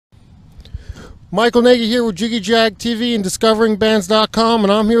Michael Nagy here with Jiggy Jag TV and DiscoveringBands.com,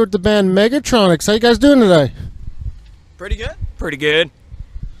 and I'm here with the band Megatronix. How you guys doing today? Pretty good. Pretty good.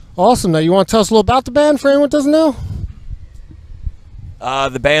 Awesome. Now, you want to tell us a little about the band for anyone who doesn't know?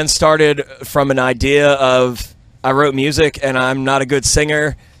 The band started from an idea of I wrote music and I'm not a good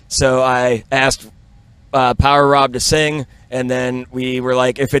singer, so I asked Power Rob to sing, and then we were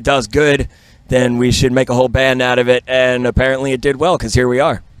like, if it does good, then we should make a whole band out of it, and apparently it did well, because here we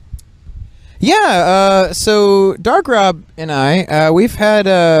are. Yeah, so Dark Rob and I, we've had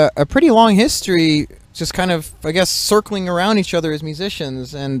a pretty long history, just kind of, I guess, circling around each other as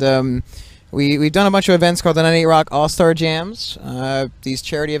musicians, and we've done a bunch of events called the 98 Rock All-Star Jams, these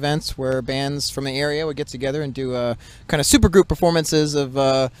charity events where bands from the area would get together and do kind of supergroup performances of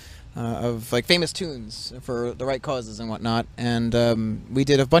like famous tunes for the right causes and whatnot, and we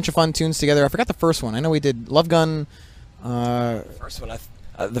did a bunch of fun tunes together. I forgot the first one. I know we did Love Gun.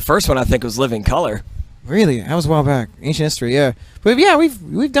 The first one I think was Living Color. Really? That was a while back. Ancient history, yeah. But yeah,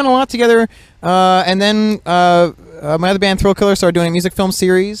 we've done a lot together. And then my other band, Thrill Killer, started doing a music film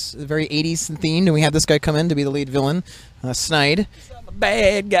series, very 80s themed, and we had this guy come in to be the lead villain, Snide. I'm a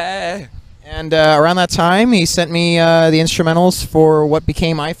bad guy. And around that time, he sent me the instrumentals for what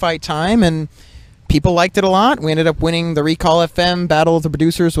became I Fight Time, and people liked it a lot. We ended up winning the Recall FM Battle of the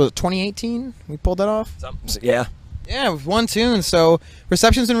Producers. Was it 2018? We pulled that off? Yeah. Yeah, with one tune. So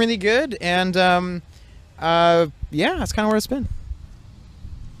reception's been really good, and yeah, that's kind of where it's been.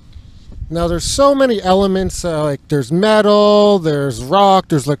 Now, there's so many elements. Like, there's metal, there's rock,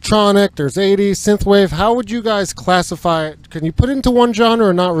 there's electronic, there's 80s, synthwave. How would you guys classify it? Can you put it into one genre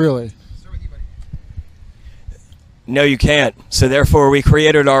or not really? No, you can't. So therefore, we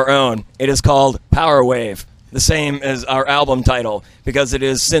created our own. It is called Powerwave, the same as our album title, because it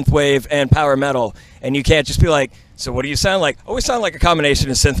is synthwave and power metal. And you can't just be like, so what do you sound like? Oh, we sound like a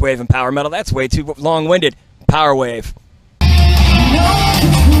combination of synthwave and power metal. That's way too long-winded. Powerwave.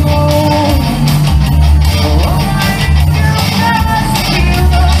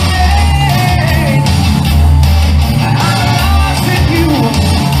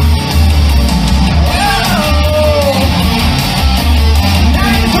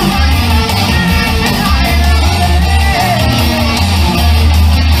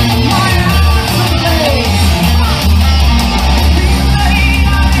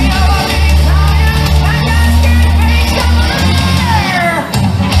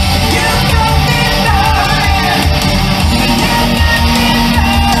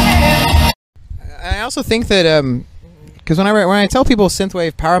 I also think that because when I tell people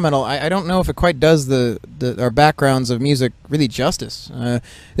synthwave power metal, I don't know if it quite does our backgrounds of music really justice.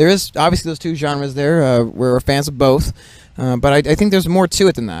 There is obviously those two genres there. We're fans of both, but I think there's more to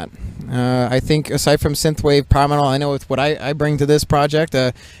it than that. I think aside from synthwave power metal, I know with what I bring to this project,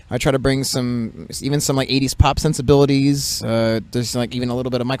 I try to bring even some like 80s pop sensibilities. There's like even a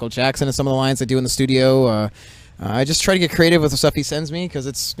little bit of Michael Jackson in some of the lines I do in the studio. I just try to get creative with the stuff he sends me because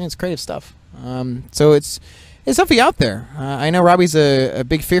it's creative stuff. So it's definitely out there. I know Robbie's a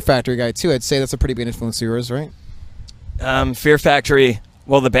big Fear Factory guy too. I'd say that's a pretty big influence of yours, right? Fear Factory,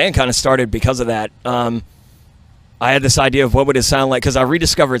 well, the band kind of started because of that. I had this idea of what would it sound like, because I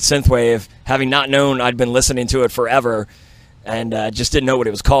rediscovered synthwave, having not known I'd been listening to it forever, and just didn't know what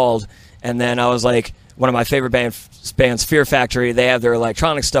it was called. And then I was like, one of my favorite bands, Fear Factory, they have their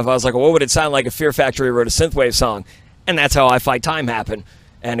electronic stuff. I was like, well, what would it sound like if Fear Factory wrote a synthwave song? And that's how I Fight Time happened.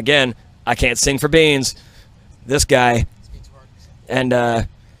 And again, I can't sing for beans. This guy. And there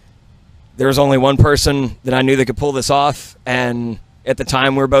was only one person that I knew that could pull this off. And at the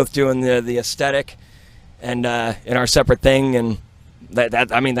time, we were both doing the aesthetic and in our separate thing. And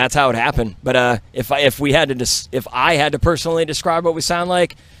I mean, that's how it happened. But if I had to personally describe what we sound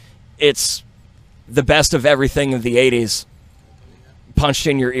like, it's the best of everything of the 80s punched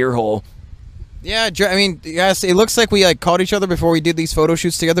in your ear hole. Yeah, I mean, yes, it looks like we like called each other before we did these photo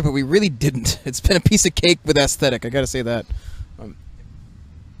shoots together, but we really didn't. It's been a piece of cake with aesthetic, I gotta say that.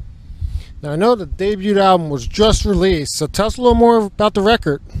 Now, I know the debut album was just released, so tell us a little more about the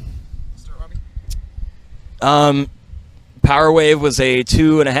record. Powerwave was a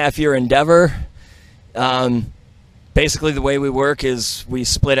 2.5-year endeavor. Basically, the way we work is we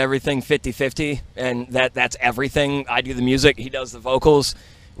split everything 50-50, and that's everything. I do the music, he does the vocals.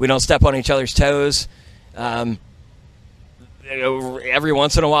 We don't step on each other's toes. Every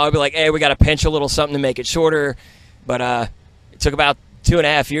once in a while, I'll be like, hey, we got to pinch a little something to make it shorter. But it took about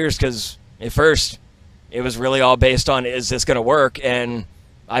 2.5 years because at first it was really all based on, is this going to work? And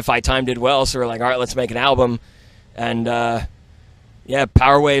I Fight Time did well, so we're like, all right, let's make an album. And, yeah,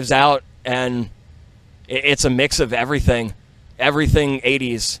 Powerwave's out, and it's a mix of everything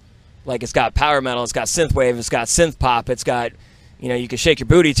 80s. Like, it's got power metal, it's got synthwave, it's got synth pop, it's got, you know, you can shake your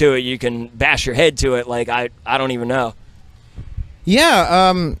booty to it, you can bash your head to it. Like, I don't even know.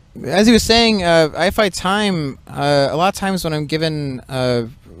 Yeah, as he was saying, I find time, a lot of times when I'm given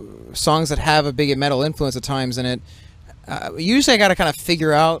songs that have a big metal influence at times in it, usually I got to kind of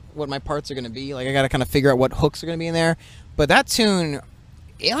figure out what my parts are going to be. Like, I got to kind of figure out what hooks are going to be in there. But that tune,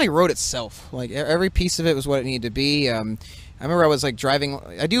 it like wrote itself. Like, every piece of it was what it needed to be. I remember I was like driving.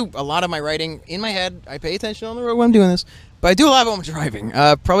 I do a lot of my writing in my head. I pay attention on the road when I'm doing this, but I do a lot of it when I'm driving.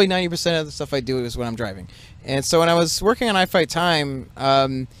 Probably 90% of the stuff I do is when I'm driving. And so when I was working on I Fight Time,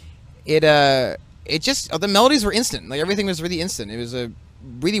 it just, the melodies were instant. Like, everything was really instant. It was a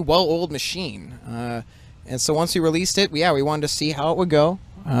really well-oiled machine. And so once we released it, we wanted to see how it would go.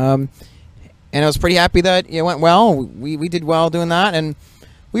 And I was pretty happy that it went well. We did well doing that, and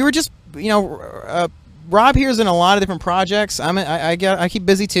we were just, you know, Rob here's in a lot of different projects. I keep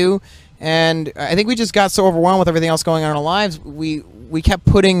busy too, and I think we just got so overwhelmed with everything else going on in our lives. We kept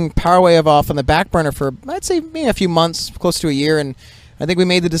putting Powerwave off on the back burner for, I'd say, maybe a few months, close to a year, and I think we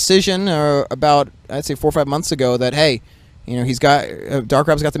made the decision about, I'd say, 4 or 5 months ago that, hey, you know, he's got Dark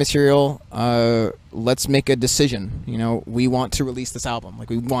Rob's got the material. Let's make a decision. You know, we want to release this album. Like,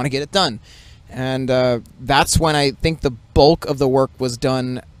 we want to get it done, and that's when I think the bulk of the work was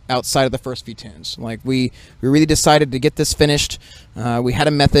done outside of the first few tunes. Like, we really decided to get this finished. We had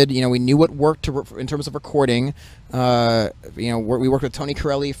a method. You know, we knew what worked in terms of recording. You know, we worked with Tony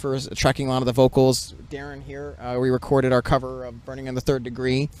Corelli for tracking a lot of the vocals. Darren here, we recorded our cover of "Burning in the Third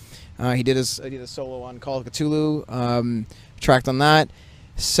Degree." He did a solo on Call of Cthulhu, tracked on that.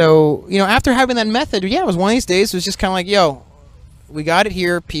 So, you know, after having that method, yeah, it was one of these days. It was just kind of like, yo, we got it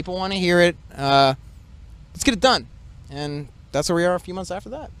here. People want to hear it. Let's get it done. And that's where we are a few months after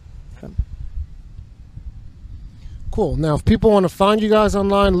that. Cool. Now, if people want to find you guys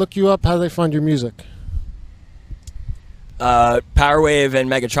online, look you up, how do they find your music? Powerwave and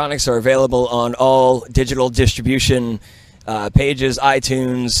Megatronix are available on all digital distribution pages,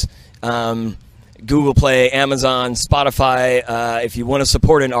 iTunes, Google Play, Amazon, Spotify. If you want to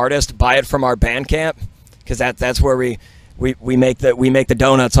support an artist, buy it from our Bandcamp, because that's where we make the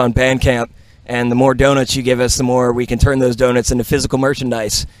donuts on Bandcamp. And the more donuts you give us, the more we can turn those donuts into physical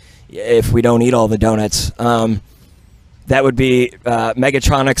merchandise. If we don't eat all the donuts, that would be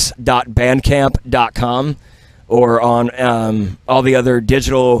megatronix.bandcamp.com, or on all the other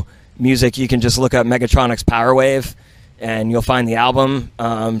digital music. You can just look up Megatronix Powerwave, and you'll find the album.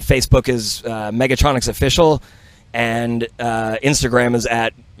 Facebook is Megatronix Official, and Instagram is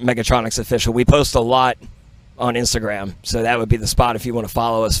at Megatronix Official. We post a lot on Instagram, so that would be the spot if you want to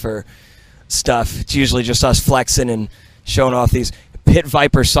follow us for stuff. It's usually just us flexing and showing off these Pit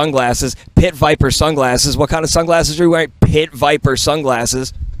Viper sunglasses. Pit Viper sunglasses. What kind of sunglasses are you wearing? Pit Viper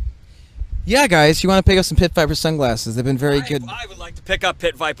sunglasses. Yeah, guys, you want to pick up some Pit Viper sunglasses? They've been very good. I would like to pick up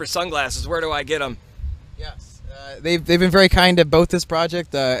Pit Viper sunglasses. Where do I get them? Yes, they've been very kind to both this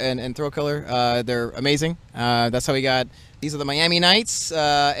project and Throw Color. They're amazing. That's how we got. These are the Miami Nights,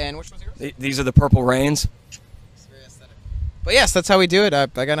 and which one's yours? These are the Purple Rains. It's very aesthetic. But yes, that's how we do it. I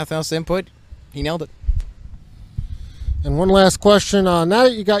got nothing else to input. He nailed it. And one last question. Now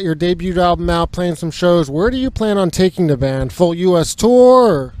that you got your debut album out, playing some shows, where do you plan on taking the band? Full U.S. tour?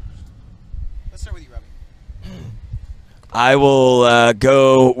 Or? Let's start with you, Robbie. I will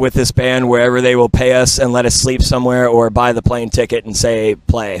go with this band wherever they will pay us and let us sleep somewhere, or buy the plane ticket and say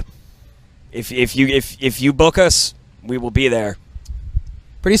play. If you book us, we will be there.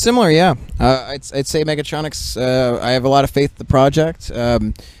 Pretty similar, yeah. I'd say Megatronix. I have a lot of faith in the project.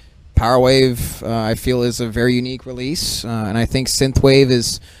 Powerwave, I feel, is a very unique release, and I think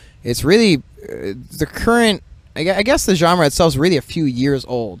synthwave it's really the current. I guess the genre itself is really a few years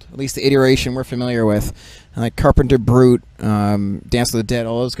old, at least the iteration we're familiar with, like Carpenter Brute, Dance of the Dead,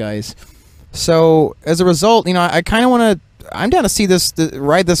 all those guys. So as a result, you know, I kind of want to. I'm down to see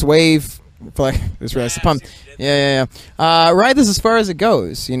ride this wave. For like this rest the pump. Yeah. Ride this as far as it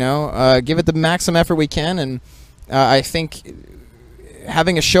goes. You know, give it the maximum effort we can, and I think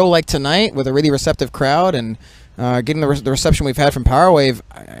having a show like tonight with a really receptive crowd and getting the reception we've had from Powerwave,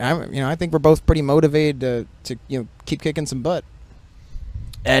 I think we're both pretty motivated to keep kicking some butt.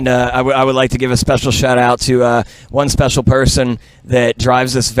 And I would like to give a special shout out to one special person that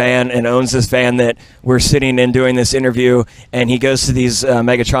drives this van and owns this van that we're sitting in doing this interview, and he goes to these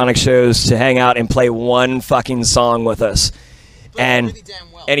Megatronic shows to hang out and play one fucking song with us. And really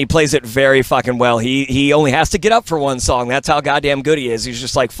damn well. And he plays it very fucking well. He only has to get up for one song. That's how goddamn good he is. He's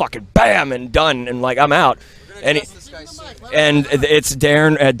just like fucking bam and done, and like I'm out. And it's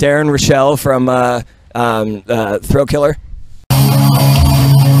Darren Rochelle from Thrill Killer.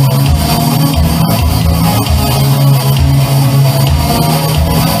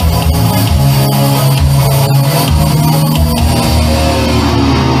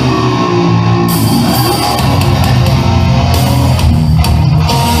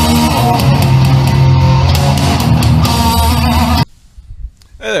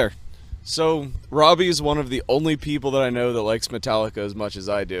 So, Robbie is one of the only people that I know that likes Metallica as much as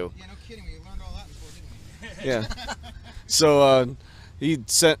I do. Yeah, no kidding. We learned all that before, didn't we? Yeah. So, he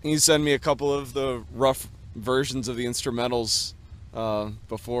sent me a couple of the rough versions of the instrumentals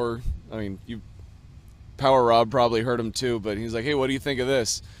before. I mean, Power Rob probably heard them too, but he's like, hey, what do you think of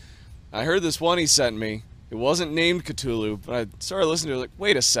this? I heard this one he sent me. It wasn't named Cthulhu, but I started listening to it like,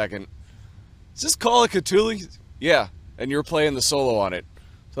 wait a second. Is this called a Cthulhu? Yeah, and you're playing the solo on it.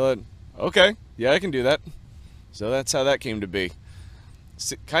 So I thought, okay, yeah, I can do that. So that's how that came to be.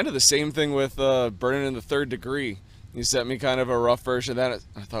 Kind of the same thing with Burning in the Third Degree. He sent me kind of a rough version of that.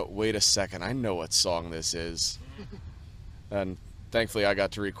 I thought, wait a second, I know what song this is. And thankfully, I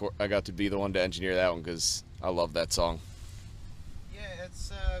got to be the one to engineer that one because I love that song. Yeah,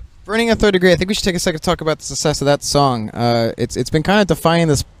 it's Burning in the Third Degree. I think we should take a second to talk about the success of that song. It's been kind of defining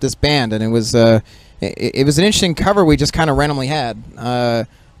this band, and it was an interesting cover we just kind of randomly had.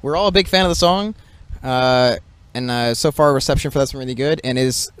 We're all a big fan of the song, and so far reception for that's been really good, and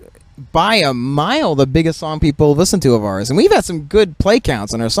is by a mile the biggest song people listen to of ours. And we've had some good play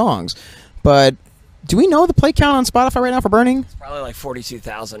counts on our songs, but do we know the play count on Spotify right now for Burning? It's probably like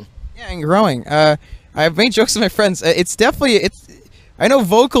 42,000. Yeah, and growing. I've made jokes with my friends. I know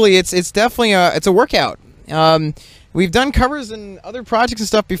vocally it's definitely it's a workout. We've done covers and other projects and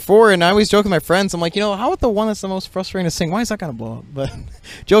stuff before, and I always joke with my friends. I'm like, how about the one that's the most frustrating to sing? Why is that gonna blow up? But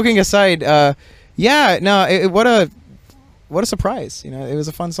joking aside, yeah, no, what a surprise. It was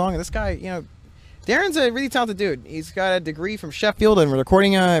a fun song. And this guy, Darren's a really talented dude. He's got a degree from Sheffield and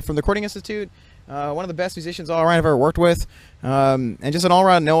recording from the Recording Institute. One of the best musicians all around I've ever worked with, and just an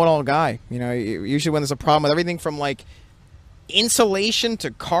all-around know-it-all guy. Usually when there's a problem with everything from like insulation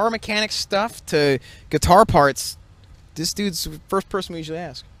to car mechanic stuff to guitar parts, this dude's the first person we usually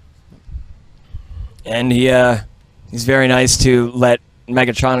ask. And he's very nice to let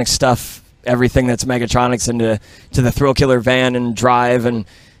Megatronix stuff, everything that's Megatronix, into the Thrill Killer van and drive and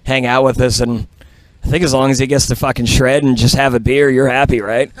hang out with us. And I think as long as he gets to fucking shred and just have a beer, you're happy,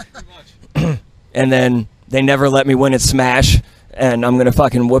 right? And then they never let me win at Smash, and I'm gonna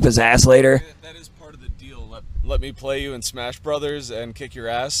fucking whoop his ass later. That is part of the deal. Let me play you in Smash Brothers and kick your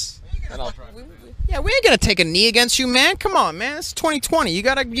ass, and I'll try. Yeah, we ain't gonna take a knee against you, man. Come on, man. It's 2020. You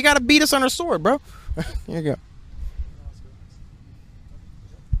gotta beat us on our sword, bro. Here you go.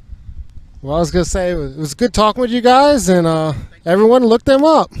 Well, I was going to say, it was good talking with you guys, and everyone look them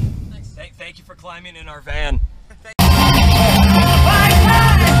up. Thank you for climbing in our van.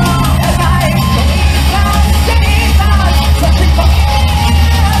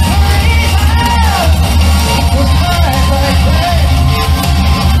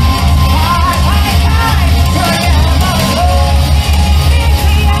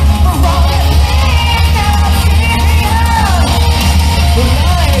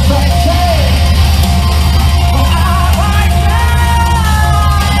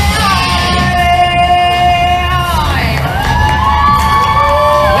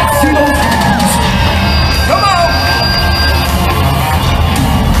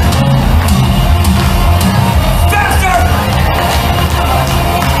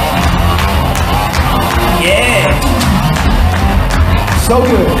 So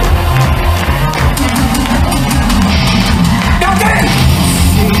good. Okay.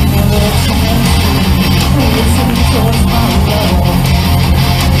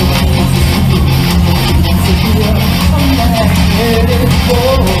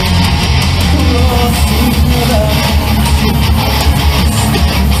 Oh,